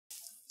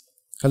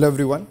Hello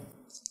everyone.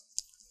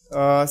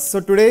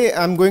 So today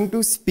I'm going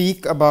to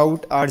speak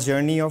about our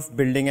journey of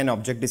building an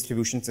object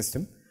distribution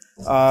system,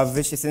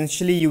 which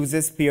essentially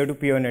uses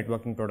peer-to-peer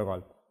networking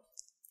protocol.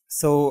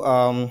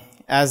 So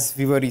as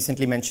we were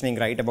recently mentioning,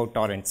 right, about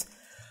torrents.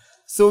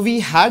 So we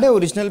had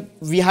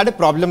a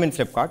problem in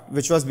Flipkart,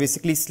 which was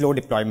basically slow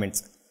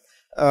deployments.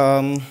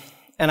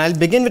 And I'll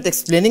begin with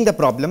explaining the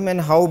problem and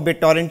how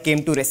BitTorrent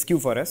came to rescue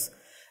for us,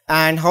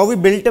 and how we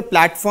built a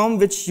platform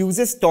which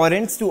uses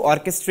torrents to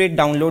orchestrate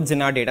downloads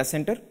in our data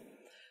center.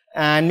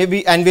 And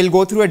we'll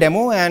go through a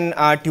demo and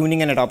our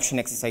tuning and adoption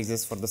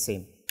exercises for the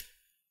same.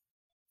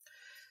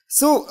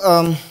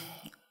 So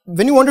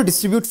when you want to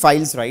distribute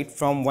files, right,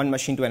 from one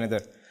machine to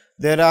another,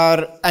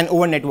 and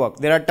over network,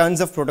 there are tons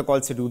of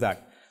protocols to do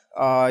that.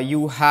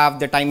 You have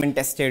the time and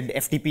tested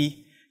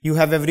FTP. You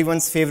have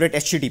everyone's favorite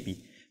HTTP,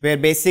 where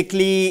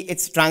basically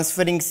it's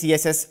transferring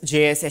CSS,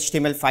 JS,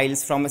 HTML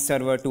files from a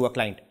server to a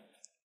client.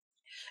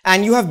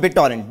 And you have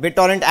BitTorrent.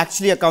 BitTorrent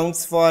actually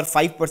accounts for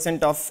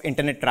 5% of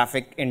internet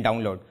traffic in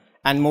download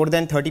and more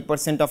than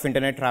 30% of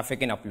internet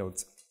traffic in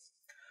uploads.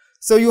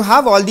 So you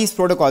have all these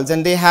protocols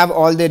and they have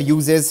all their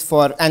uses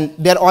and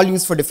they're all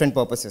used for different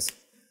purposes.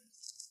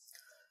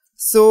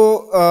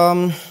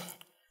 So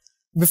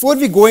before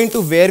we go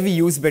into where we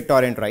use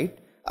BitTorrent, right,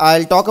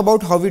 I'll talk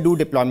about how we do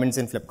deployments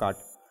in Flipkart.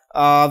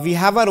 We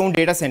have our own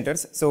data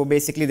centers. So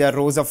basically there are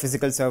rows of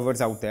physical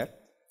servers out there.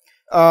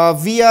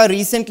 We are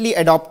recently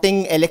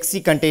adopting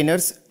LXC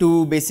containers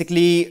to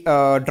basically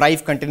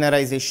drive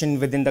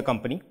containerization within the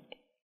company.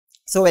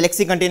 So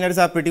LXC containers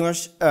are pretty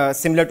much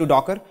similar to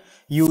Docker.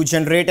 You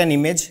generate an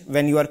image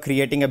when you are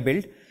creating a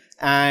build,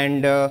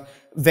 and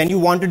when you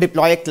want to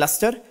deploy a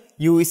cluster,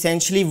 you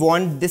essentially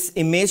want this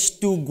image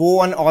to go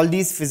on all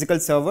these physical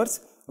servers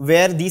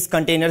where these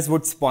containers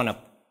would spawn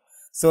up.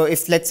 So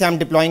if, let's say, I'm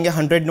deploying a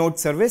 100 node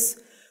service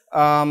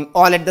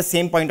all at the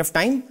same point of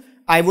time,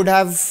 I would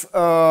have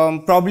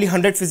probably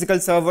 100 physical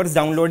servers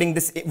downloading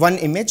this one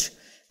image,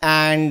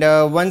 and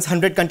once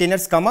 100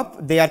 containers come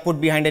up, they are put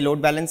behind a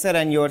load balancer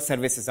and your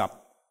service is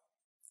up.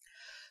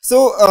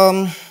 So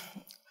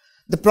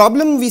the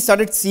problem we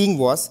started seeing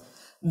was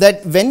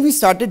that when we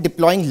started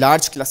deploying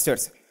large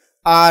clusters,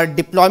 our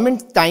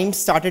deployment time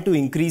started to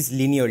increase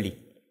linearly.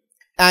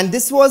 And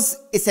this was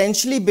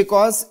essentially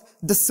because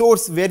the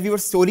source where we were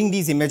storing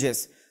these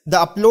images, the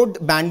upload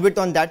bandwidth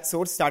on that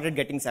source started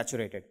getting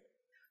saturated.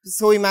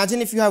 So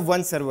imagine if you have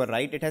one server,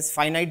 right? It has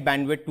finite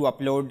bandwidth to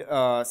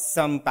upload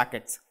some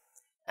packets.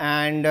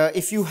 And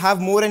if you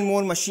have more and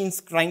more machines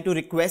trying to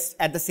request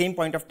at the same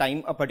point of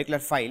time a particular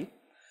file,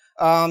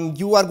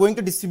 you are going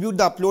to distribute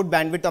the upload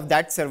bandwidth of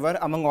that server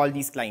among all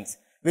these clients,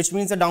 which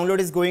means the download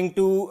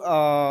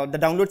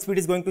speed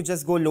is going to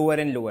just go lower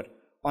and lower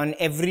on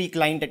every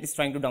client that is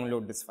trying to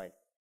download this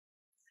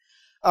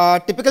file.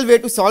 Typical way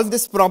to solve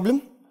this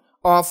problem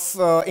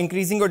of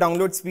increasing your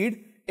download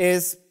speed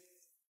is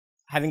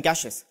having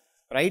caches,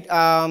 right?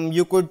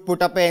 You could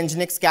put up a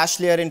Nginx cache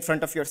layer in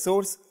front of your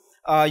source.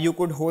 You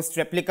could host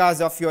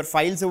replicas of your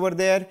files over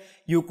there.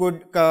 You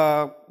could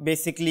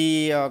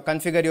basically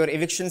configure your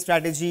eviction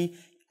strategy.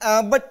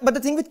 But the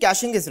thing with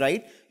caching is,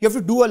 right, you have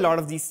to do a lot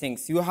of these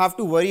things. You have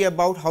to worry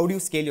about how do you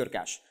scale your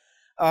cache.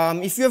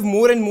 If you have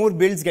more and more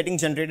builds getting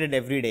generated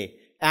every day,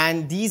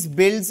 and these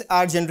builds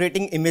are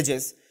generating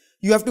images,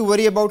 you have to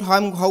worry about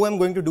how I'm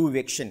going to do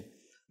eviction.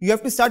 You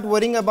have to start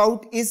worrying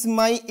about, is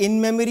my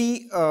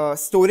in-memory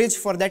storage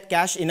for that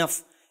cache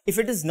enough? If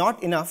it is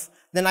not enough,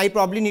 then I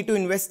probably need to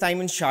invest time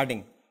in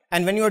sharding.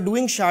 And when you are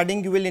doing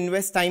sharding, you will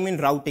invest time in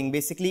routing.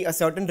 Basically, a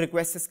certain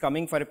request is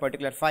coming for a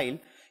particular file.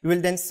 You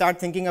will then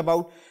start thinking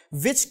about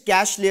which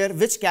cache layer,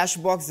 which cache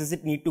box does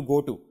it need to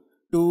go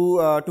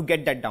to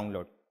get that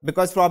download.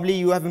 Because probably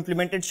you have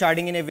implemented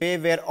sharding in a way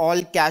where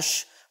all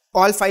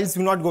files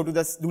do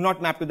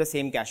not map to the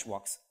same cache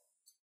box.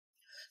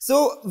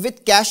 So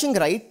with caching,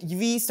 right,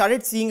 we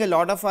started seeing a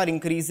lot of our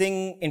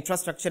increasing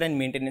infrastructure and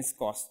maintenance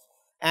costs.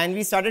 And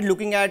we started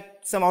looking at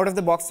some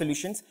out-of-the-box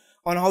solutions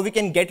on how we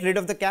can get rid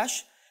of the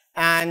cache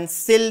and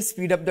still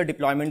speed up the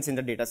deployments in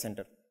the data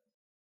center.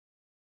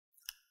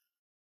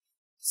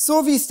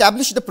 So we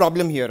established the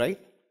problem here, right?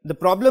 The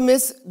problem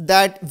is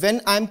that when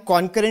I'm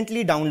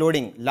concurrently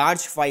downloading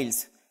large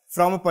files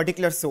from a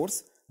particular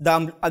source,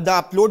 the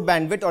upload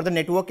bandwidth or the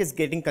network is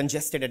getting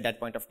congested at that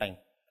point of time.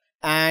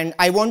 And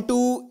I want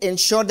to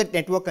ensure that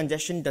network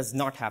congestion does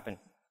not happen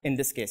in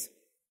this case.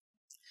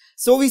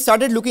 So we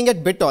started looking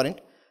at BitTorrent.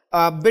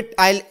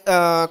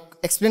 I'll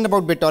explain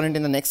about BitTorrent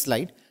in the next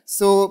slide.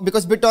 So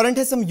because BitTorrent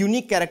has some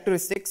unique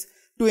characteristics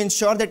to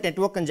ensure that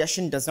network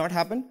congestion does not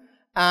happen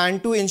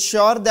and to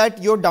ensure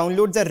that your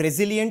downloads are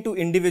resilient to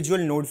individual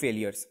node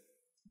failures.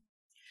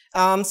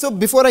 So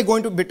before I go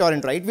into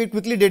BitTorrent, right, we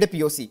quickly did a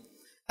POC.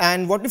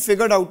 And what we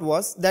figured out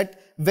was that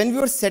when we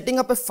were setting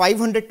up a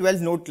 512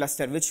 node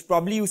cluster, which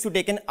probably used to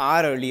take an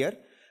hour earlier,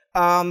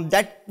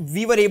 that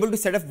we were able to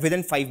set up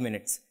within 5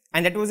 minutes.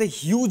 And that was a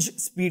huge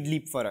speed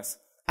leap for us.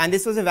 And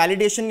this was a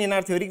validation in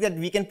our theory that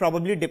we can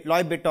probably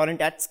deploy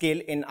BitTorrent at scale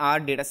in our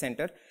data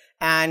center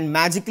and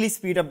magically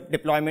speed up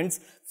deployments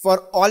for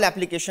all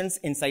applications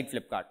inside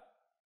Flipkart.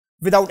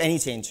 without any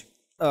change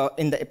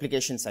in the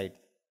application side.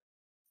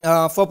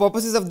 For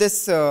purposes of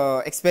this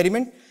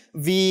experiment,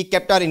 we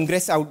kept our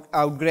ingress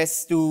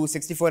outgress to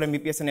 64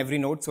 Mbps on every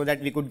node so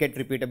that we could get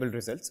repeatable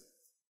results.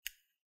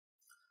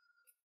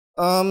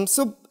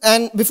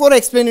 And before I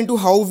explain into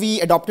how we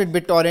adopted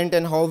BitTorrent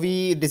and how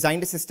we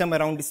designed a system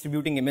around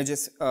distributing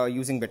images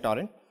using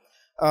BitTorrent,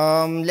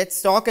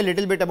 let's talk a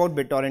little bit about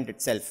BitTorrent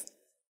itself.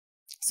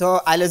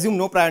 So I'll assume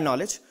no prior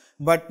knowledge,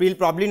 but we'll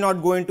probably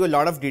not go into a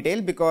lot of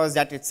detail because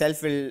that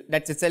itself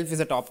is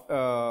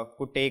a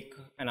could take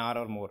an hour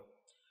or more.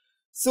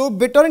 So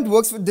BitTorrent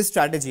works with this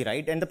strategy,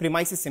 right? And the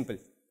premise is simple.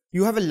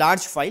 You have a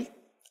large file,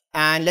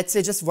 and let's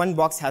say just one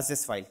box has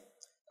this file.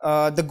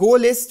 The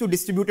goal is to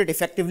distribute it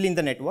effectively in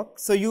the network.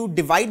 So you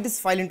divide this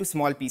file into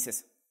small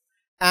pieces,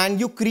 and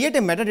you create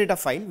a metadata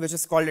file, which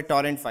is called a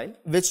torrent file,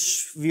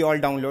 which we all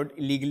download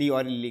illegally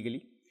or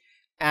illegally.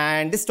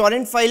 And this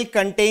torrent file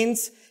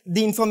contains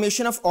the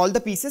information of all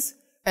the pieces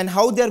and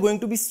how they are going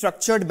to be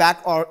structured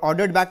back or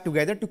ordered back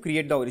together to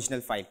create the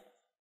original file.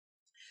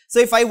 So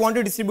if I want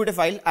to distribute a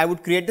file, I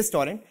would create this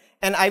torrent,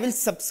 and I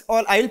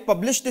will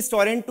publish this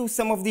torrent to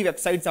some of the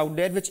websites out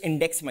there which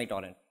index my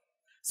torrent.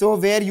 So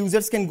where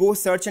users can go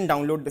search and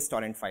download this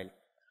torrent file.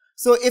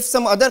 So if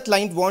some other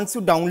client wants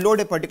to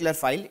download a particular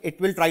file, it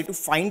will try to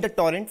find the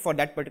torrent for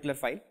that particular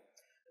file,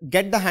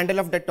 get the handle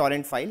of that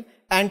torrent file,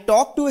 and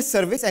talk to a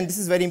service, and this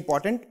is very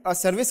important, a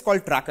service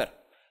called Tracker.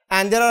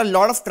 And there are a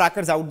lot of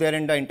trackers out there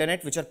in the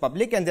internet which are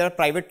public, and there are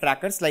private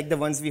trackers like the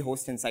ones we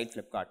host inside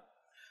Flipkart.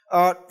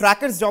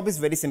 Tracker's job is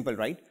very simple,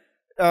 right?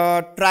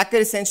 Tracker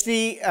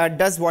essentially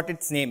does what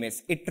its name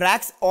is. It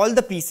tracks all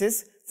the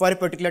pieces for a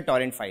particular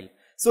torrent file.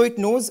 So it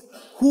knows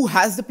who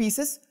has the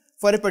pieces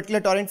for a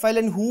particular torrent file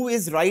and who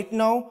is right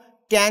now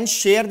can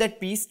share that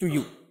piece to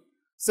you.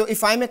 So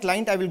if I'm a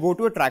client, I will go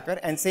to a tracker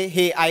and say,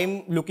 hey,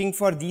 I'm looking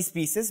for these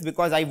pieces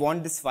because I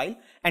want this file.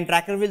 And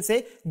tracker will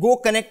say, go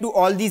connect to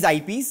all these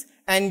IPs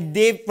and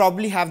they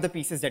probably have the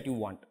pieces that you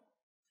want.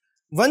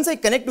 Once I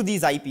connect to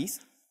these IPs,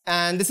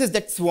 and this is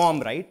that swarm,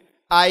 right?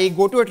 I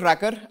go to a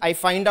tracker, I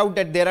find out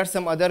that there are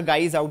some other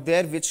guys out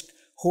there which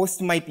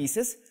host my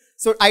pieces.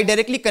 So I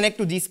directly connect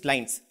to these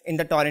clients in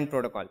the torrent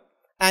protocol.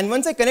 And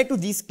once I connect to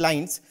these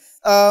clients,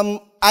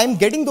 I'm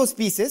getting those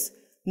pieces.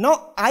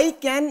 Now I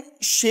can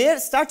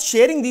start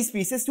sharing these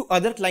pieces to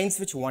other clients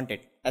which want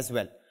it as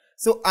well.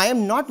 So I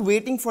am not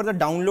waiting for the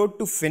download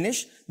to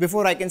finish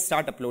before I can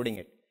start uploading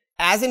it.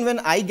 As in when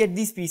I get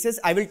these pieces,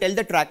 I will tell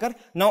the tracker,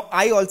 now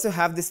I also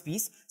have this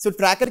piece. So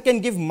tracker can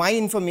give my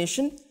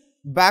information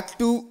back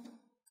to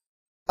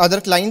other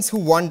clients who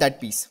want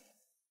that piece.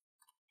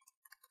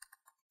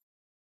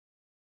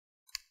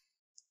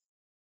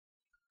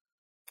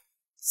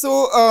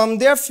 So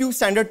there are few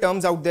standard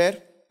terms out there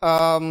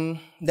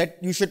that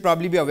you should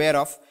probably be aware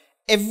of.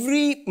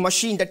 Every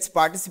machine that's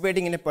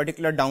participating in a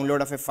particular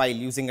download of a file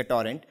using a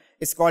torrent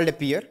is called a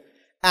peer.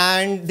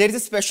 And there is a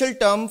special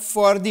term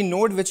for the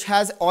node which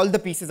has all the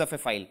pieces of a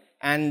file,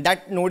 and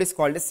that node is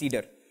called a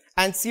seeder.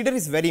 And seeder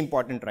is very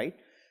important, right?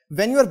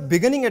 When you are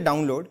beginning a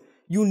download,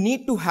 you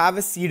need to have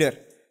a seeder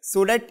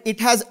so that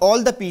it has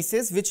all the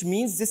pieces, which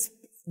means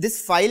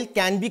this file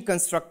can be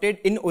constructed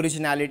in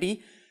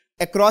originality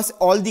across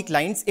all the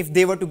clients if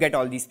they were to get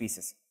all these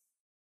pieces.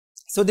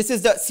 So this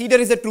is the seeder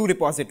is a true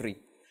repository.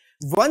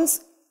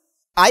 Once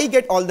I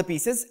get all the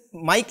pieces,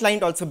 my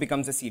client also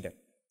becomes a seeder.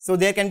 So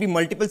there can be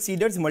multiple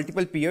seeders,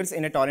 multiple peers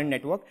in a torrent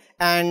network.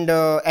 And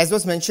as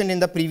was mentioned in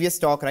the previous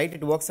talk, right,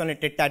 it works on a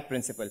tit-tat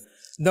principle.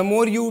 The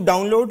more you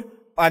download,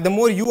 the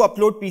more you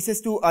upload pieces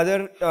to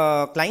other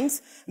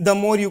clients, the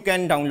more you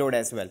can download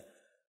as well.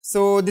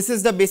 So this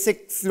is the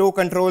basic flow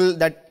control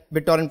that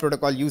BitTorrent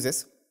protocol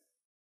uses.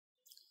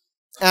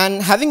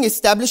 And having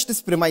established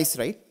this premise,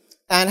 right,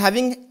 and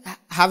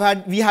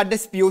we had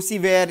this POC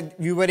where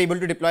we were able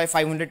to deploy a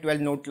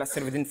 512 node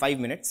cluster within 5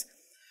 minutes.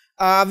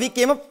 We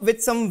came up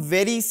with some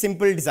very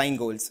simple design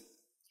goals.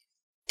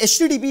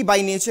 HTTP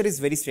by nature is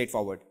very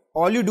straightforward.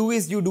 All you do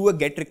is you do a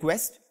GET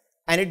request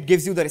and it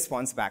gives you the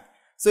response back.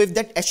 So if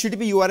that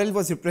HTTP URL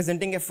was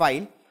representing a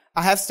file,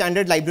 I have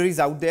standard libraries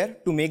out there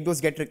to make those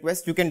GET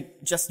requests. You can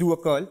just do a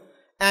curl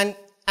and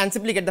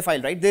simply get the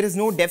file, right? There is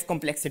no dev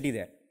complexity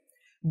there.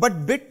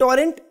 But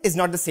BitTorrent is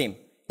not the same.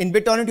 In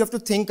BitTorrent, you have to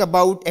think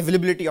about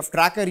availability of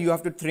tracker, you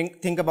have to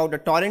think about the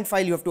torrent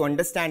file, you have to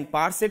understand,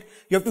 parse it,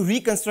 you have to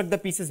reconstruct the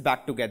pieces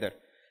back together.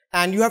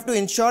 And you have to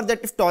ensure that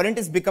if torrent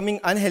is becoming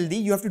unhealthy,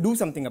 you have to do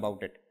something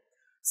about it.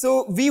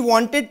 So we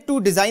wanted to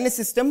design a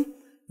system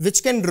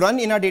which can run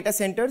in our data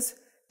centers,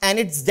 and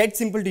it's dead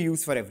simple to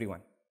use for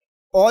everyone.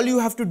 All you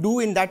have to do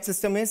in that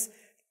system is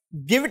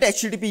give it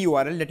HTTP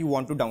URL that you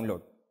want to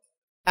download.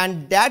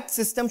 And that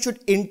system should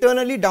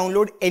internally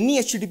download any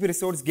HTTP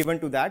resource given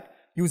to that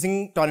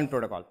using torrent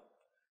protocol.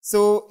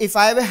 So if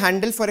I have a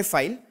handle for a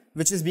file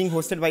which is being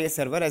hosted by a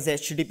server as a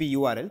HTTP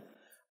URL,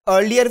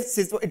 earlier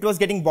it was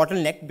getting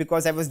bottlenecked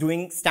because I was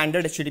doing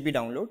standard HTTP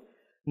download.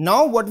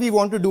 Now what we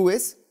want to do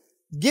is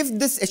give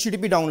this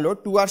HTTP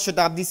download to our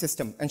Shatabdi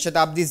system, and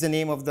Shatabdi is the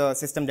name of the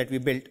system that we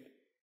built.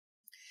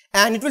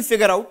 And it will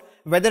figure out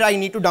whether I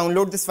need to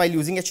download this file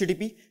using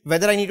HTTP,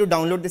 whether I need to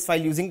download this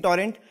file using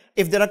torrent.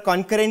 If there are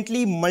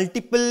concurrently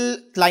multiple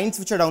clients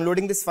which are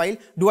downloading this file,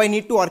 do I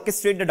need to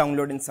orchestrate the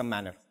download in some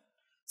manner?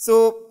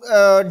 So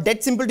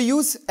dead simple to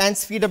use and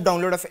speed up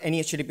download of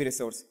any HTTP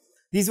resource.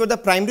 These were the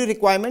primary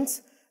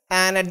requirements.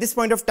 And at this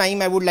point of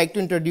time, I would like to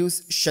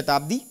introduce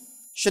Shatabdi.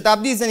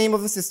 Shatabdi is the name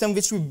of a system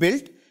which we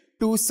built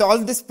to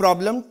solve this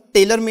problem,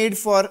 tailor-made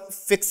for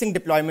fixing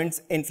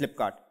deployments in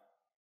Flipkart.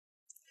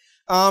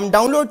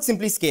 Download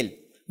simply scale.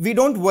 We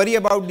don't worry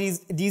about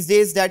these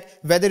days that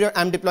whether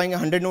I'm deploying a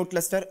 100 node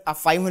cluster, a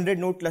 500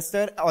 node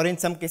cluster, or in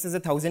some cases a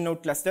 1000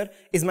 node cluster,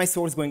 is my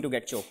source going to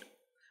get choked?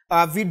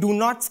 We do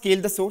not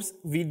scale the source.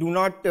 We do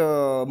not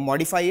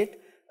modify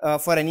it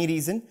for any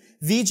reason.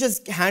 We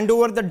just hand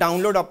over the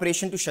download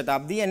operation to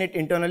Shatabdi and it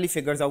internally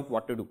figures out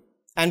what to do.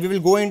 And we will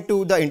go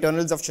into the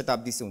internals of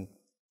Shatabdi soon.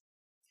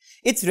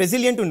 It's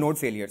resilient to node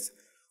failures.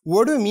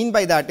 What do we mean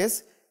by that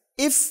is,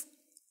 if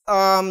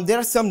there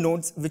are some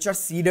nodes which are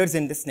seeders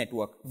in this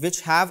network,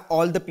 which have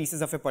all the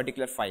pieces of a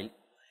particular file,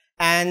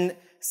 and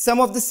some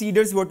of the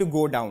seeders were to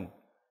go down.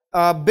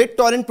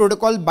 BitTorrent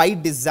protocol by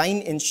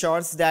design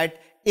ensures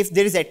that if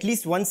there is at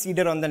least one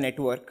seeder on the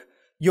network,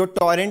 your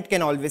torrent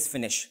can always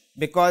finish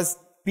because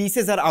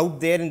pieces are out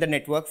there in the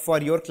network for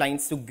your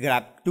clients to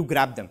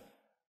grab them.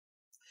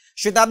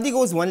 Shatabdi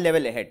goes one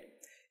level ahead.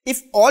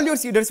 If all your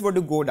seeders were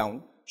to go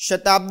down,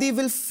 Shatabdi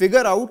will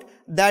figure out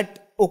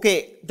that,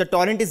 okay, the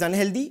torrent is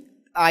unhealthy.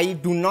 I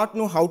do not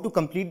know how to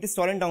complete this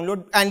torrent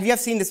download. And we have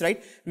seen this,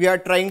 right? We are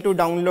trying to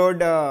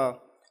download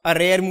a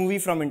rare movie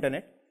from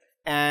internet.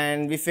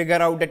 And we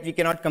figure out that we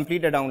cannot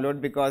complete a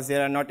download because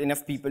there are not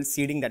enough people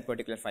seeding that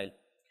particular file.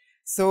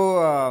 So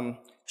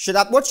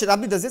what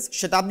Shatabdi does is,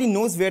 Shatabdi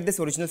knows where this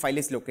original file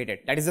is located.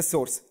 That is the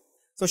source.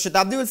 So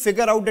Shatabdi will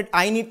figure out that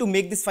I need to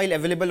make this file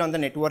available on the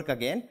network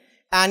again.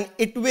 And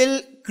it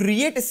will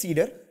create a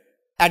seeder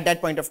at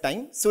that point of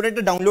time so that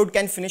the download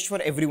can finish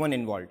for everyone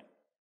involved.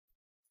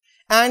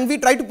 And we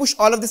try to push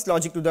all of this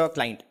logic to the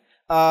client.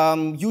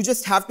 You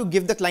just have to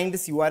give the client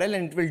this URL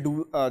and it will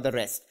do the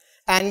rest.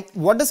 And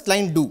what does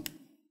client do?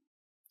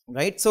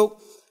 Right? So,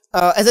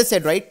 as I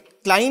said,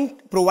 right,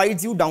 client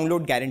provides you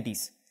download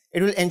guarantees.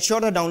 It will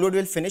ensure the download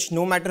will finish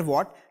no matter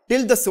what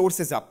till the source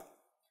is up.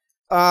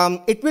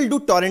 It will do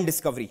torrent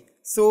discovery.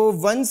 So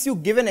once you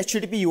give an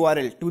HTTP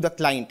URL to the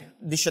client,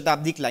 the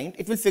Shatabdi client,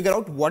 it will figure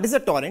out what is a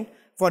torrent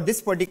for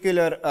this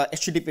particular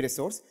HTTP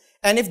resource.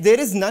 And if there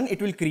is none,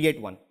 it will create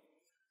one.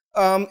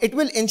 It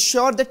will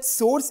ensure that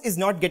source is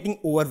not getting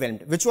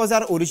overwhelmed, which was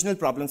our original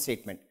problem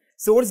statement.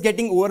 Source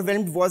getting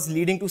overwhelmed was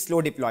leading to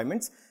slow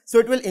deployments. So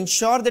it will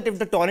ensure that if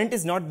the torrent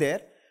is not there,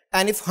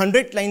 and if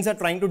 100 clients are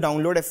trying to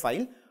download a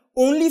file,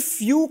 only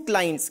few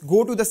clients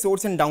go to the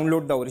source and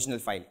download the original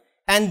file.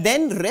 And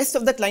then rest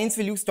of the clients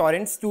will use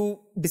torrents to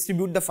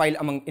distribute the file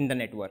in the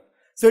network.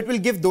 So it will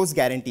give those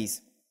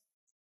guarantees.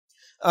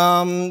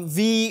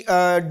 We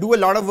do a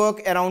lot of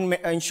work around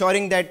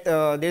ensuring that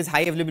there is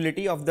high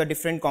availability of the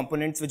different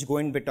components which go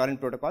in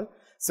BitTorrent protocol.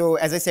 So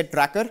as I said,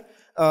 tracker,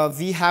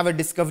 we have a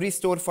discovery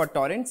store for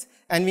torrents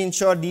and we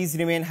ensure these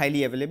remain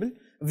highly available.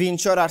 We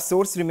ensure our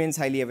source remains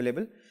highly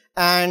available.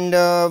 And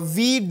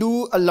we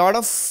do a lot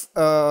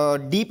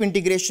of deep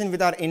integration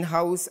with our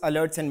in-house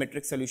alerts and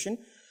metric solution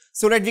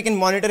so that we can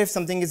monitor if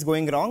something is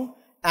going wrong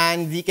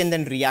and we can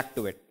then react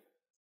to it.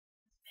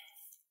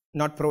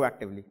 Not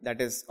proactively, that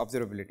is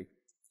observability.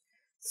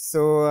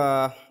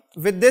 So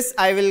with this,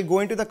 I will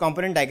go into the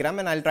component diagram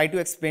and I'll try to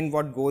explain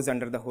what goes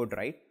under the hood,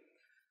 right?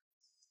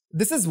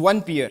 This is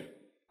one peer.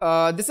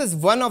 This is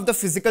one of the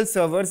physical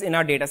servers in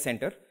our data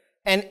center.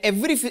 And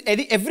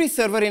every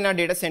server in our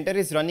data center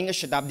is running a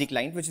Shatabdi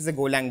client, which is a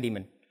Golang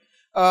daemon.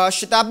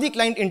 Shatabdi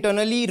client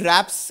internally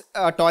wraps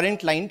a torrent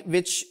client,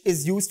 which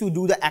is used to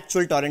do the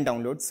actual torrent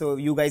download. So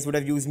you guys would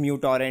have used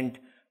MuTorrent,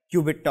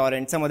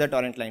 QBitTorrent, some other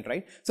torrent client,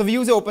 right? So we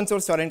use an open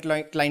source torrent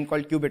client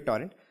called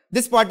QBitTorrent.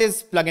 This part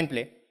is plug and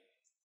play.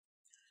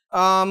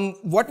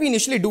 What we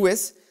initially do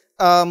is,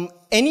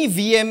 any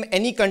VM,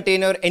 any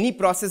container, any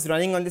process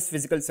running on this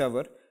physical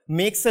server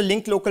makes a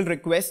link local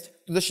request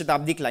to the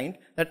Shatabdi client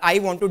that I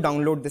want to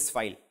download this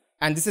file.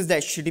 And this is the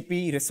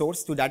HTTP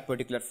resource to that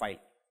particular file.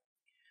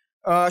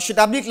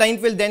 Shatabdi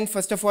client will then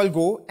first of all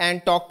go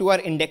and talk to our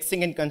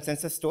indexing and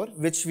consensus store,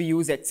 which we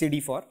use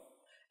etcd for.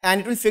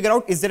 And it will figure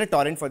out, is there a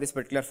torrent for this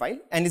particular file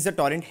and is the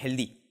torrent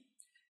healthy?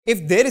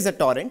 If there is a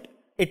torrent,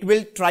 it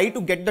will try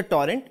to get the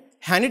torrent,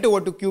 hand it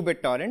over to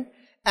QBitTorrent.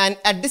 And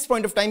at this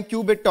point of time,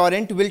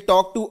 QBitTorrent will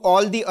talk to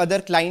all the other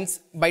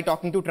clients by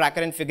talking to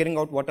tracker and figuring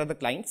out what are the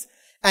clients.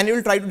 And it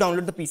will try to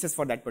download the pieces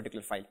for that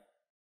particular file.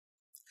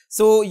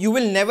 So you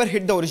will never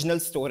hit the original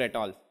store at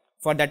all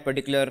for that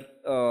particular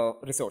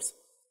resource.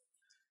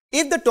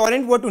 If the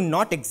torrent were to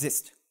not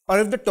exist, or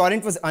if the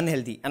torrent was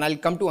unhealthy, and I'll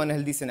come to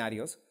unhealthy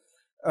scenarios,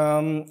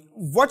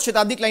 what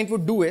Shatabdi client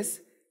would do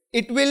is,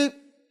 it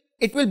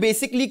will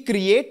basically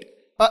create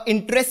an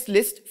interest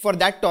list for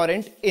that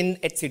torrent in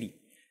etcd.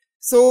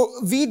 So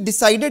we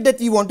decided that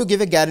we want to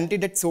give a guarantee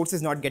that source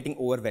is not getting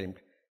overwhelmed.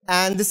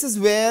 And this is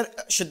where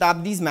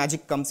Shatabdi's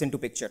magic comes into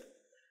picture.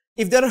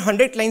 If there are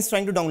 100 clients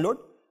trying to download,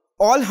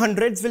 all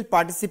hundreds will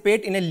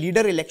participate in a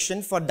leader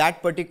election for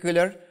that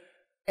particular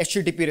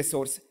HTTP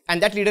resource,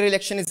 and that leader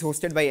election is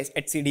hosted by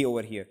etcd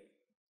over here.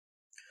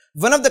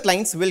 One of the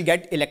clients will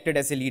get elected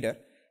as a leader,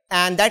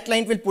 and that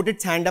client will put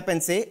its hand up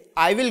and say,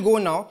 I will go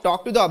now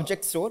talk to the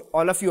object store,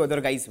 all of you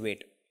other guys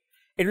wait.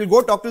 It will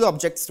go talk to the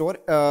object store,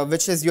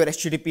 which is your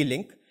HTTP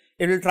link.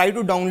 It will try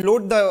to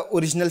download the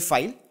original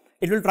file.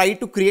 It will try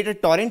to create a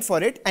torrent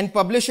for it and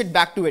publish it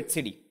back to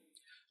etcd.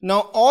 Now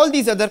all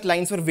these other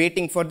clients were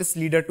waiting for this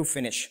leader to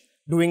finish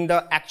doing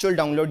the actual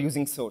download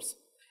using source.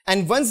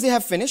 And once they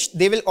have finished,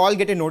 they will all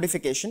get a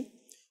notification.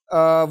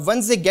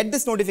 Once they get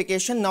this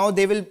notification, now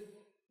they will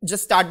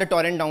just start the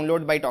torrent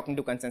download by talking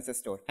to consensus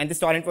store. And this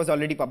torrent was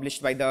already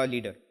published by the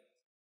leader.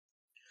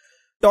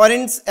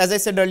 Torrents, as I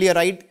said earlier,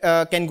 right,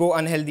 can go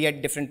unhealthy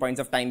at different points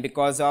of time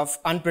because of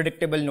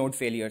unpredictable node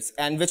failures,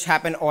 and which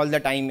happen all the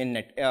time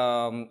in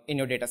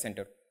your data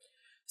center.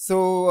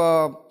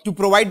 So to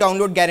provide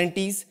download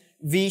guarantees,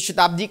 we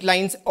Shatabdi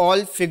clients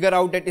all figure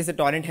out that is a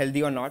torrent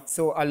healthy or not.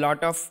 So a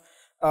lot of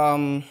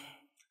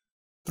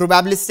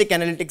probabilistic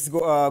analytics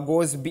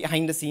goes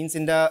behind the scenes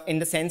in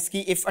the sense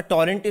that if a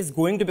torrent is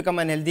going to become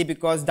unhealthy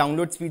because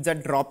download speeds are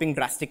dropping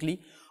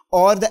drastically,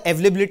 or the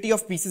availability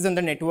of pieces on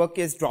the network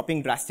is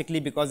dropping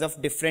drastically because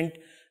of different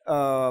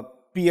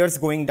peers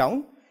going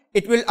down,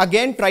 it will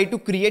again try to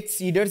create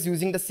seeders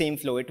using the same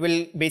flow. It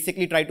will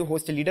basically try to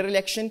host a leader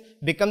election,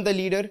 become the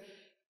leader,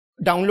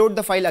 download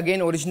the file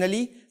again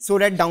originally, so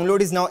that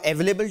download is now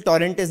available,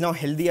 torrent is now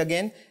healthy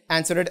again,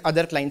 and so that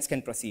other clients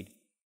can proceed.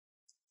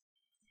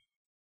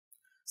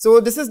 So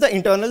this is the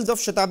internals of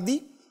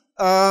Shatabdi.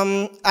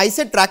 I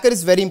said tracker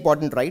is very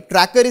important, right?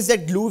 Tracker is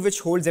that glue which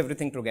holds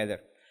everything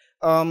together.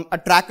 A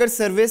tracker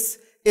service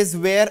is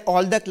where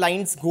all the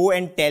clients go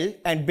and tell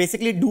and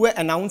basically do an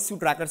announce to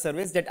tracker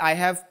service that I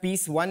have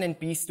piece 1 and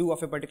piece 2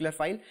 of a particular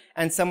file,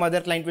 and some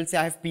other client will say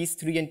I have piece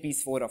 3 and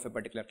piece 4 of a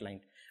particular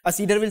client. A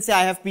seeder will say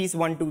I have piece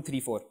 1, 2, 3,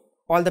 4,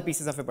 all the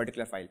pieces of a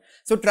particular file.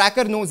 So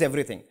tracker knows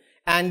everything,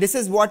 and this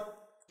is what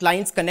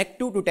clients connect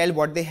to tell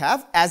what they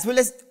have, as well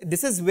as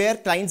this is where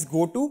clients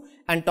go to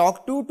and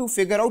talk to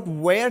figure out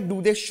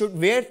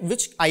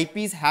which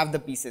IPs have the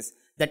pieces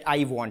that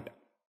I want.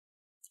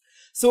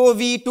 So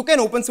we took an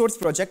open source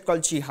project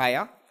called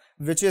Chihaya,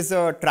 which is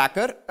a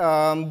tracker,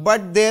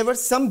 but there were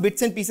some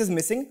bits and pieces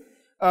missing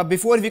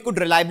before we could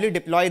reliably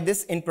deploy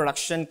this in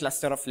production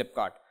cluster of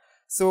Flipkart.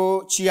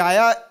 So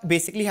Chihaya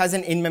basically has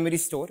an in-memory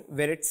store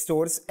where it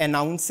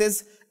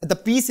announces the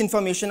piece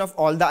information of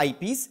all the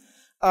IPs,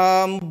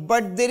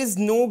 but there is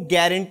no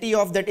guarantee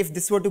of that if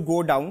this were to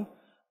go down.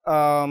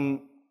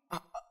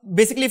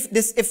 Basically,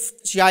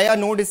 if Chihaya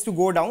node is to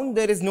go down,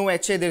 there is no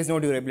HA, there is no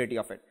durability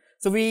of it.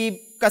 So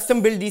we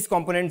custom build these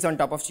components on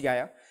top of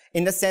Chihaya.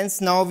 In the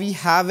sense, now we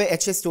have a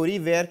HA story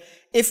where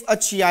if a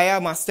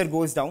Chihaya master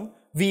goes down,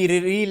 we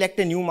re-elect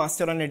a new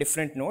master on a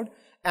different node,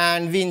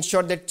 and we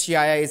ensure that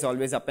Chihaya is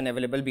always up and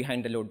available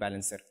behind the load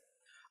balancer.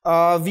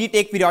 We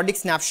take periodic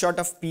snapshot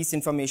of piece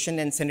information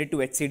and send it to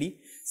etcd,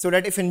 so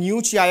that if a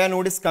new Chihaya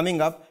node is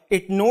coming up,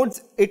 it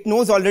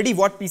knows already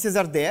what pieces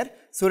are there,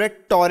 so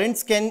that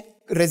torrents can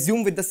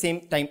resume with the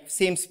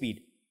same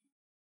speed.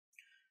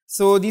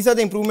 So these are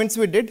the improvements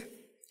we did.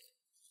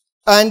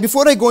 And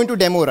before I go into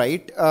demo,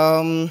 right,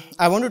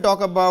 I want to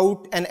talk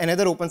about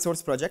another open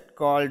source project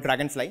called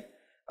Dragonfly.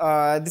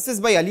 This is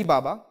by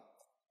Alibaba.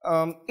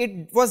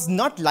 It was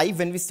not live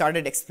when we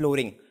started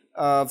exploring.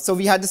 So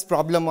we had this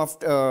problem of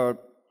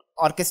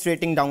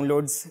orchestrating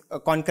downloads,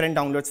 concurrent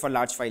downloads for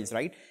large files,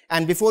 right?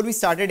 And before we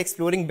started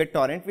exploring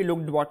BitTorrent, we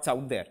looked what's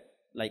out there,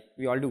 like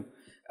we all do.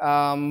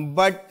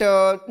 But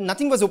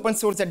nothing was open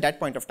source at that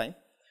point of time.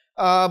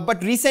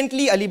 But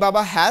recently,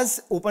 Alibaba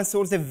has open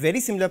sourced a very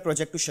similar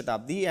project to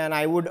Shatabdi, and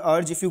I would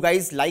urge, if you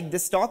guys like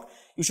this talk,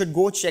 you should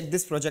go check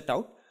this project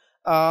out.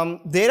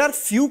 There are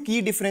few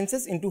key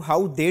differences into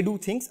how they do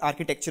things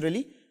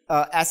architecturally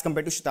as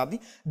compared to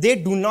Shatabdi. They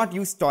do not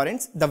use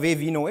torrents the way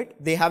we know it.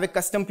 They have a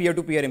custom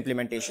peer-to-peer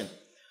implementation.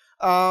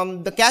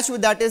 The catch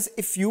with that is,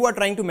 if you are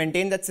trying to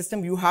maintain that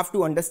system, you have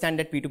to understand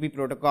that P2P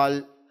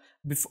protocol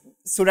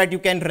so that you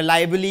can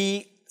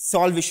reliably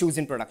solve issues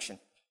in production.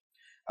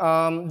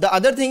 The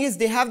other thing is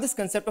they have this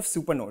concept of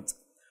supernodes.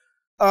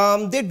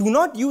 They do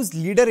not use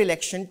leader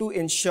election to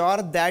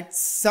ensure that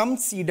some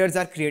seeders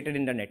are created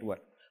in the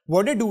network.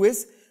 What they do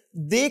is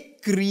they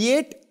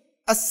create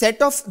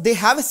they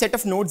have a set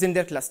of nodes in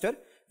their cluster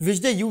which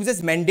they use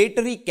as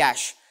mandatory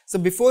cache. So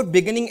before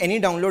beginning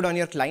any download on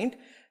your client,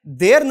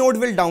 their node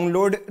will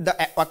download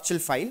the actual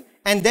file,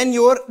 and then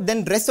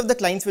rest of the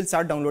clients will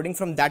start downloading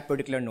from that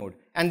particular node,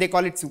 and they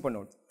call it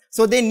supernodes.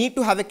 So they need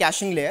to have a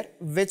caching layer,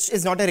 which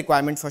is not a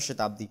requirement for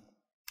Shatabdi.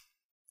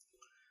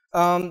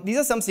 These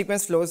are some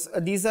sequence flows.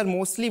 These are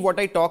mostly what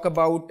I talk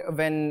about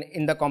when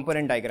in the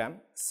component diagram.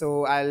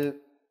 So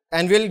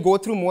we'll go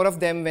through more of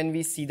them when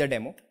we see the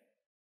demo.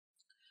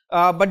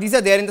 But these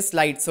are there in the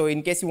slide. So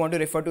in case you want to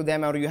refer to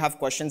them or you have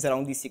questions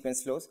around these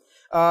sequence flows,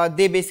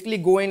 they basically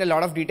go in a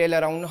lot of detail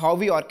around how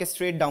we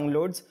orchestrate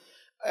downloads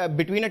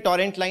between a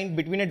torrent client,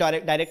 between a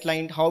direct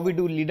client, how we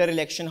do leader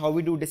election, how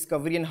we do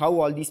discovery, and how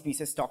all these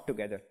pieces talk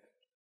together.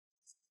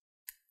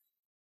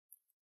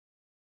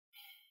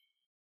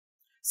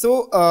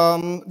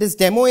 So this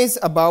demo is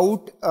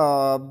about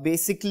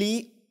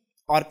basically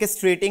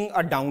orchestrating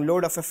a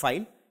download of a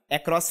file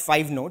across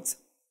 5 nodes.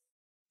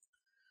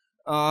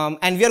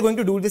 And we are going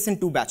to do this in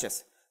 2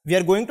 batches. We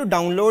are going to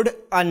download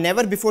a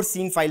never before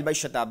seen file by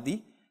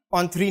Shatabdi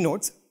on 3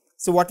 nodes.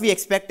 So what we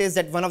expect is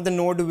that one of the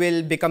node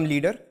will become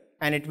leader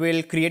and it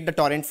will create the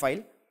torrent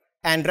file,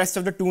 and rest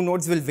of the 2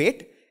 nodes will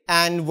wait.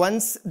 And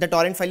once the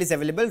torrent file is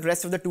available,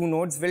 rest of the 2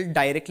 nodes will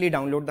directly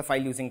download the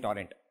file using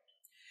torrent.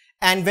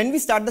 And when we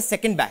start the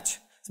second batch,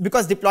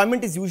 because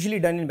deployment is usually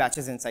done in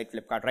batches inside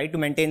Flipkart, right, to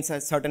maintain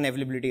certain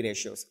availability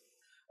ratios.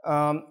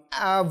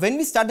 When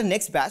we start the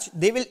next batch,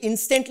 they will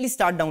instantly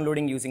start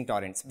downloading using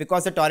torrents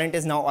because the torrent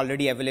is now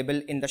already available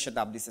in the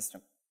Shatabdi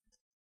system.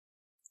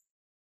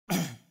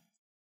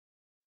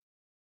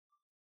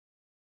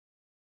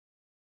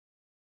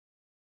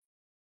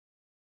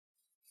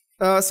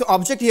 So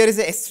object here is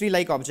a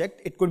S3-like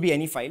object. It could be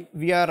any file.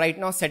 We are right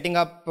now setting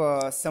up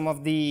some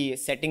of the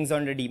settings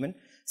on the daemon.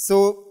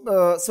 So,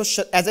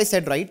 as I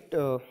said, right,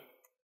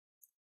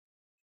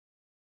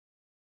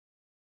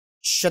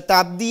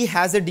 Shatabdi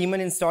has a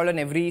daemon installed on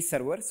every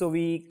server. So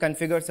we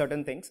configure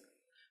certain things.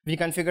 We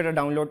configure a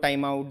download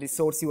timeout, the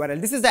source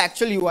URL. This is the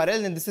actual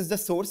URL and this is the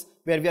source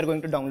where we are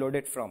going to download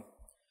it from.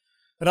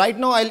 Right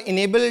now I'll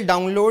enable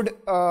download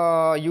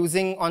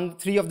using on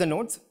 3 of the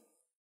nodes.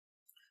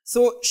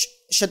 So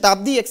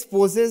Shatabdi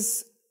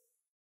exposes,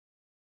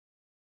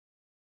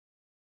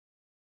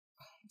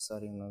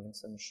 sorry, I'm having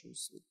some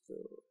issues with the,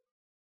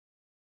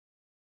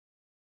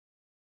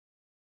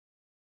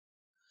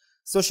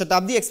 so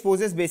Shatabdi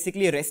exposes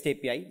basically a REST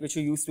API which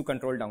you use to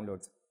control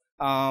downloads.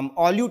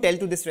 All you tell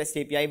to this REST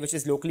API, which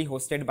is locally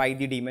hosted by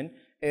the daemon,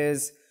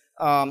 is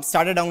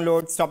start a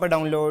download, stop a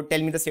download,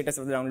 tell me the status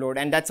of the download,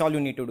 and that's all you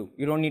need to do.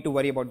 You don't need to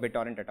worry about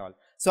BitTorrent at all.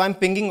 So I'm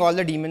pinging all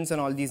the daemons on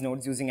all these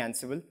nodes using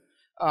Ansible.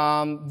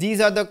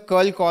 These are the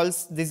curl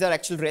calls. These are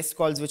actual REST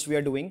calls which we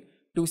are doing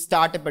to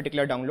start a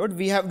particular download.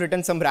 We have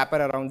written some wrapper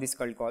around these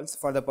curl calls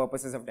for the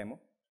purposes of demo.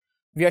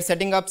 We are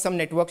setting up some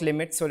network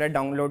limits so that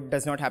download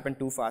does not happen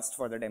too fast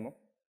for the demo.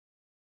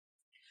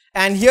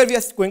 And here we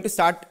are going to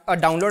start a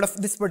download of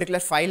this particular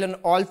file on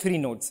all 3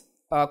 nodes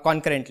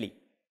concurrently.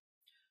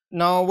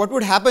 Now what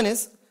would happen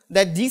is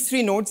that these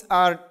 3 nodes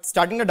are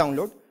starting the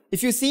download.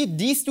 If you see,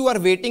 these 2 are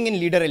waiting in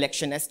leader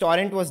election as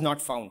torrent was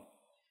not found.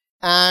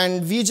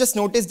 And we just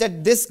noticed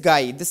that this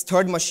guy, this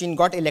third machine,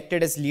 got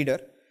elected as leader.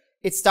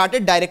 It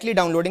started directly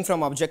downloading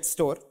from object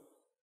store.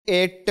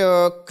 It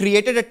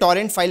created a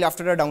torrent file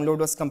after the download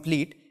was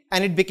complete,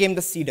 and it became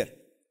the seeder.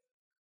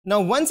 Now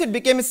once it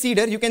became a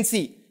seeder, you can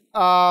see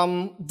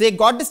they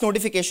got this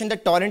notification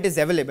that torrent is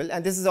available,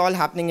 and this is all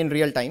happening in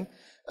real time.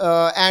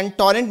 And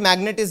torrent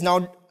magnet is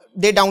now,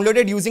 they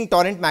downloaded using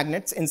torrent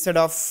magnets instead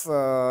of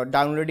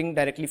downloading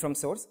directly from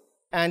source.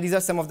 And these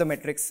are some of the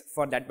metrics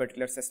for that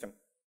particular system.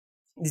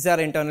 These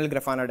are internal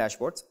Grafana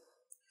dashboards.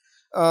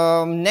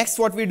 Next,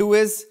 what we do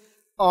is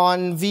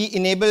we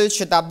enable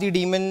Shatabdi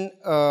daemon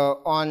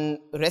on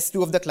rest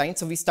 2 of the clients.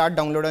 So we start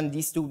download on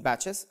these 2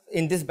 batches,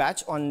 in this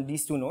batch on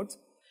these 2 nodes.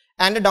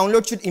 And the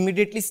download should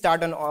immediately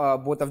start on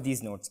both of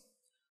these nodes.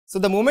 So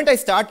the moment I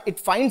start, it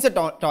finds a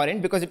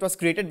torrent because it was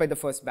created by the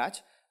first batch.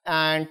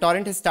 And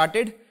torrent has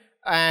started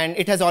and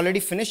it has already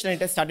finished and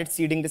it has started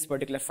seeding this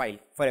particular file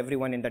for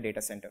everyone in the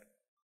data center.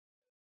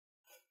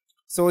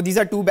 So these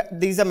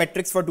are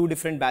metrics for 2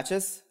 different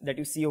batches that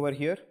you see over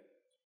here.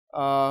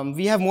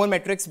 We have more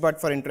metrics,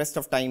 but for interest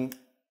of time.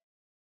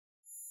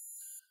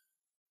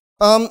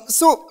 There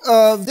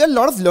are a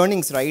lot of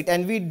learnings, right?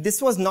 And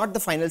this was not the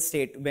final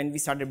state when we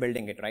started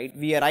building it, right?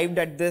 We arrived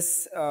at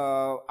this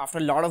after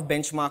a lot of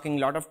benchmarking, a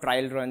lot of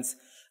trial runs.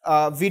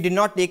 We did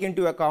not take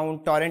into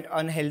account torrent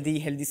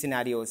healthy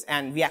scenarios,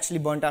 and we actually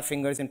burnt our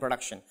fingers in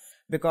production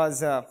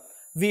because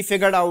we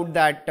figured out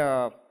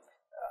that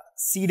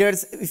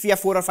seeders, if we have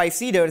 4 or 5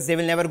 seeders, they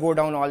will never go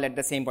down all at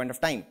the same point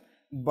of time.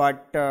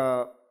 But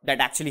that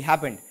actually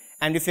happened.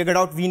 And we figured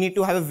out we need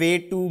to have a way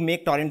to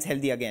make torrents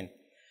healthy again.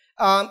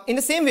 In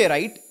the same way,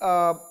 right,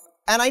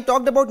 and I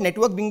talked about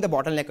network being the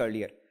bottleneck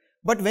earlier.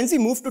 But once we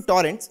moved to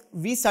torrents,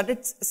 we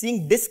started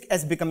seeing disk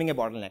as becoming a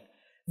bottleneck.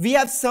 We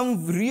have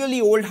some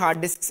really old hard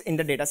disks in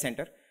the data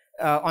center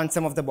on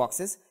some of the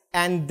boxes,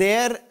 and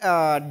their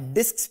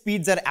disk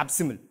speeds are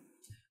abysmal.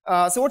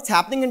 So what's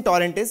happening in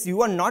torrent is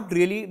you are not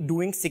really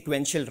doing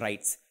sequential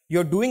writes.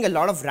 You're doing a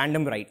lot of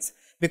random writes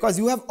because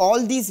you have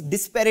all these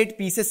disparate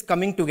pieces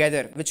coming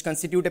together which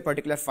constitute a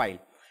particular file.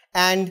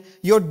 And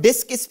your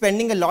disk is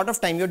spending a lot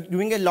of time. You're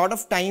doing a lot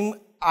of time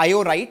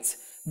IO writes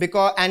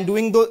and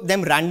doing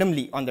them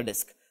randomly on the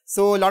disk.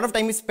 So a lot of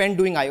time is spent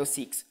doing IO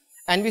seeks.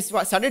 And we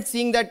started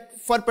seeing that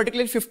for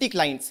particularly 50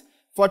 clients,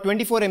 for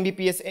 24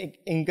 Mbps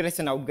ingress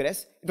and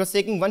outgress, it was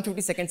taking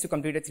 150 seconds to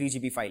complete a 3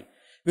 GB file,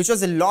 which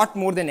was a lot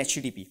more than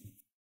HTTP.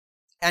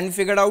 And we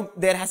figured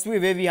out there has to be a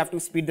way we have to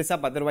speed this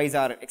up, otherwise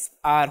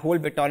our whole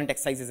BitTorrent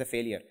exercise is a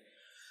failure.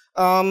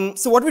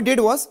 So what we did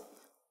was,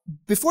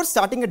 before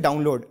starting a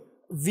download,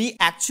 we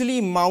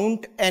actually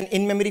mount an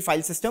in-memory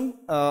file system,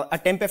 a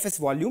tempfs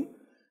volume,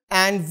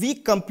 and we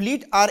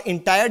complete our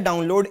entire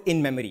download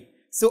in memory.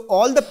 So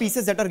all the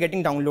pieces that are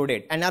getting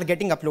downloaded and are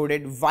getting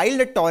uploaded while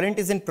the torrent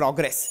is in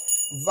progress,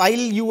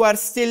 while you are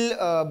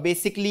still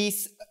basically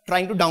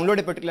trying to download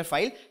a particular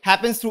file,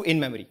 happens through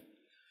in-memory.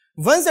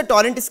 Once the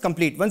torrent is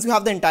complete, once you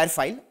have the entire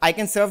file, I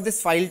can serve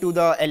this file to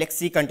the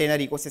LXC container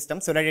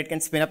ecosystem so that it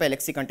can spin up a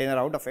LXC container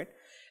out of it.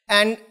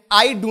 And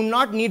I do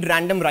not need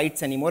random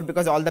writes anymore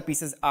because all the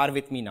pieces are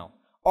with me now.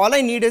 All I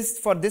need is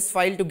for this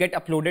file to get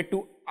uploaded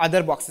to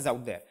other boxes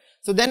out there.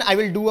 So then I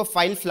will do a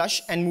file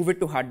flush and move it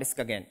to hard disk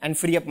again and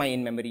free up my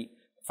in-memory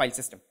file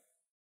system.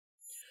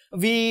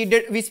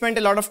 We spent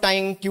a lot of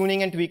time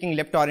tuning and tweaking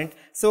libtorrent.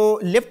 So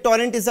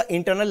libtorrent is an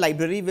internal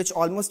library which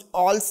almost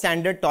all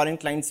standard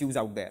torrent clients use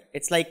out there.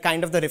 It's like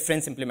kind of the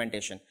reference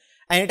implementation.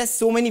 And it has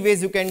so many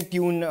ways you can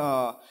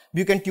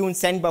tune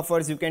send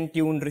buffers, you can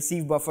tune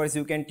receive buffers,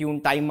 you can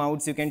tune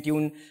timeouts, you can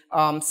tune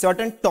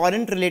certain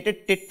torrent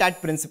related tit-tat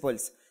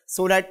principles.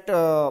 So that,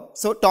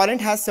 so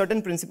torrent has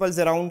certain principles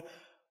around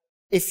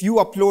if you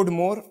upload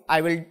more,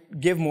 I will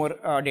give more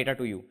data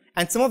to you.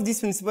 And some of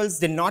these principles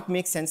did not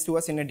make sense to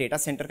us in a data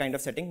center kind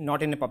of setting,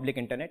 not in a public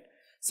internet.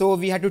 So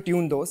we had to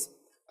tune those.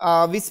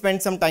 We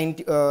spent some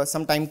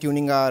time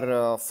tuning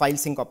our file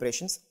sync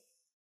operations.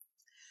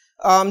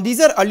 These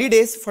are early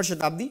days for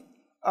Shatabdi.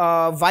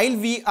 While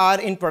we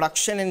are in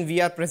production and we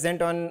are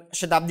present on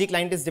Shatabdi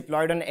client is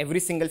deployed on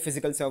every single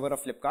physical server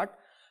of Flipkart.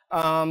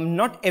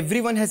 Not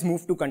everyone has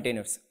moved to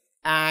containers.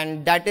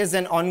 And that is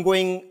an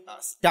ongoing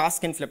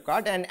task in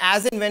Flipkart. And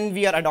as and when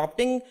we are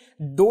adopting,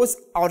 those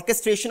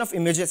orchestration of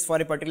images for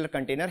a particular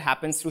container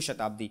happens through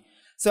Shatabdi.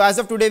 So as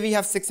of today, we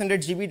have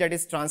 600 GB that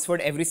is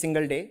transferred every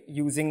single day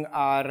using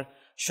our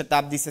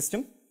Shatabdi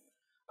system.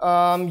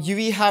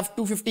 We have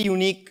 250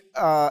 unique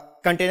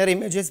container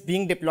images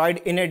being deployed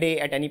in a day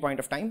at any point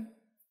of time.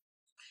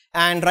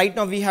 And right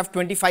now we have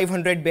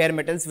 2,500 bare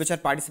metals which are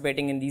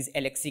participating in these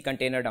LXC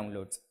container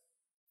downloads.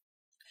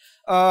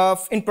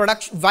 In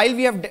production, while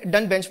we have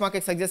done benchmark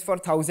exercises for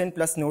 1,000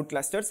 plus node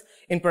clusters,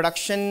 in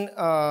production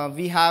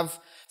we have,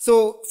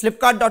 so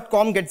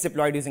Flipkart.com gets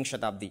deployed using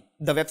Shatabdi.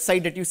 The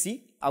website that you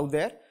see out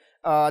there,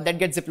 that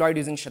gets deployed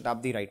using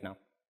Shatabdi right now.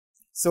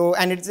 So,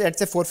 and it's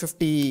a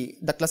 450,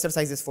 the cluster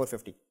size is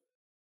 450.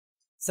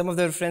 Some of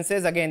the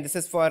references, again, this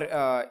is for,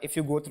 if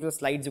you go through the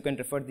slides, you can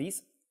refer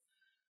these.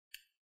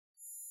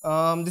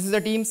 This is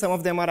the team, some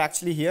of them are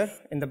actually here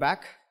in the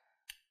back.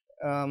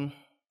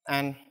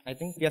 And I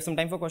think we have some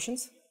time for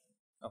questions.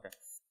 Okay.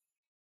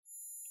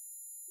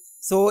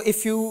 So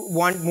if you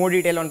want more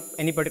detail on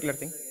any particular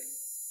thing,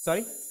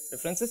 sorry,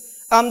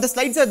 references. The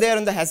slides are there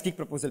on the Hasgeek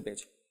proposal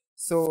page.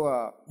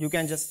 So you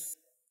can just,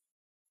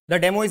 the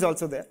demo is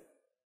also there.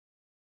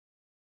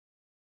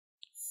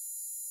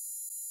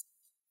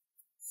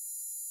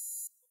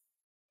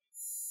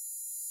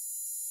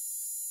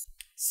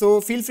 So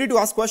feel free to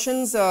ask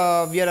questions. We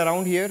are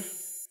around here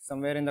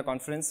somewhere in the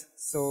conference.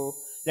 So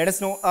let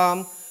us know.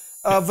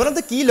 One of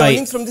the key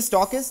learnings from this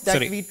talk is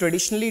that we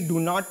traditionally do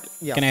not.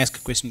 Yeah. Can I ask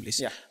a question, please?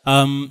 Yeah.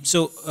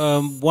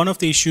 One of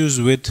the issues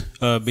with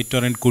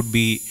BitTorrent could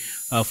be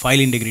file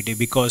integrity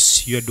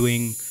because you're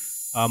doing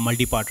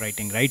multi-part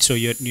writing, right? So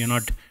you're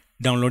not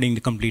downloading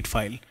the complete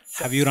file.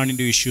 Sure. Have you run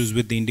into issues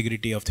with the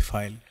integrity of the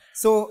file?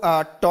 So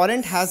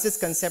torrent has this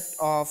concept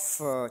of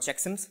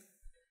checksums.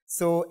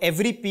 So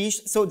every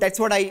piece. So that's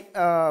what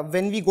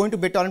when we go into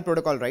BitTorrent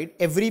protocol, right?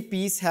 Every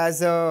piece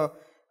has a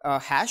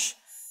hash.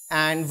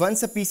 And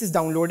once a piece is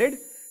downloaded,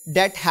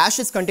 that hash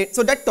is contained.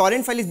 So that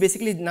torrent file is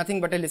basically nothing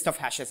but a list of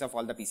hashes of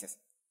all the pieces.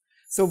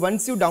 So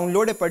once you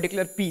download a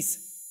particular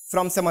piece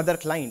from some other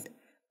client,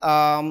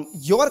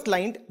 your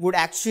client would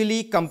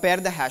actually compare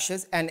the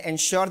hashes and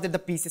ensure that the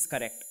piece is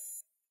correct.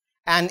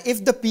 And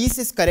if the piece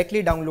is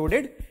correctly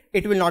downloaded,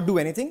 it will not do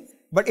anything.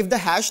 But if the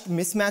hash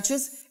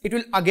mismatches, it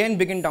will again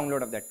begin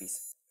download of that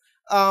piece.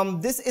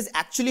 This is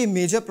actually a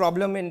major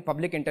problem in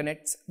public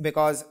internets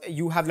because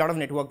you have a lot of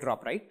network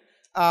drop, right?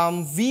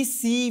 We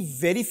see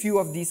very few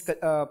of these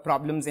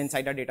problems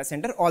inside our data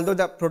center, although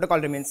the protocol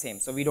remains same.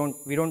 So we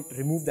don't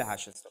remove the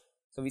hashes.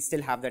 So we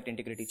still have that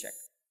integrity check.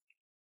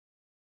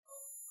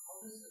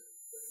 How does the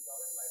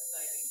deployment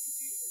pipeline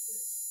integrate with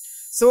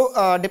this?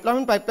 So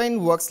deployment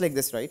pipeline works like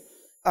this, right?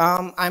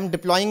 I'm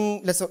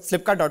deploying, let's say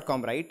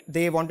Flipkart.com, right?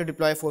 They want to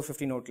deploy a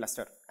 450 node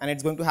cluster and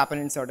it's going to happen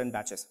in certain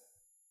batches.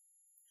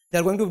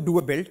 They're going to do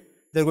a build.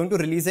 They're going to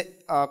release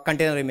a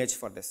container image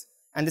for this.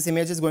 And this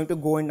image is going to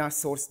go in our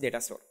source data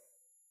store,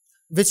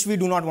 which we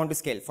do not want to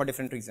scale for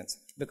different reasons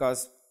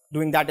because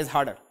doing that is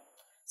harder.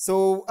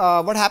 So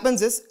what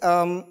happens is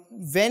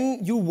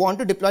when you want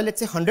to deploy, let's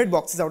say 100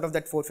 boxes out of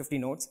that 450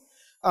 nodes,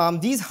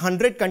 these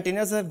 100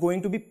 containers are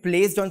going to be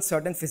placed on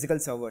certain physical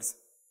servers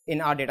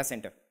in our data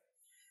center.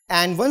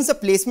 And once the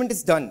placement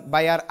is done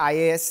by our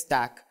IaaS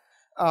stack,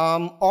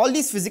 all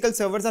these physical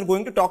servers are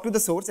going to talk to the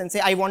source and say,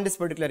 I want this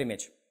particular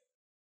image.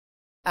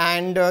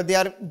 And they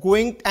are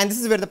going, and this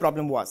is where the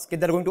problem was,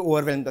 they're going to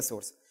overwhelm the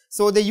source.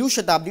 So they use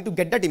Shatabdi to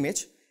get that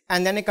image,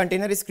 and then a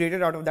container is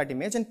created out of that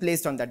image and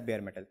placed on that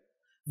bare metal.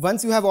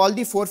 Once you have all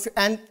the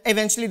and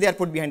eventually they are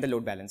put behind the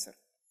load balancer.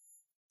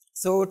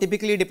 So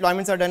typically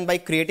deployments are done by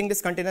creating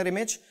this container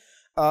image,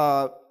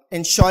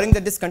 ensuring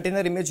that this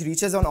container image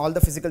reaches on all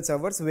the physical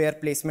servers where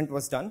placement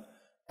was done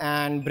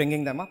and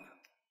bringing them up.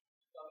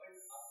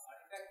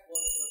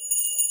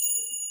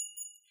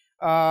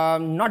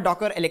 Not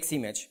Docker, LX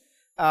image.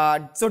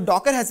 So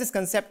Docker has this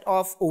concept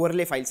of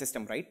overlay file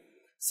system, right?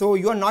 So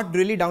you are not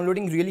really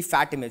downloading really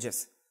fat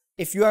images.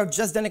 If you have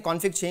just done a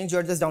config change, you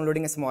are just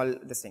downloading a small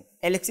this thing.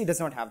 LXC does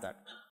not have that.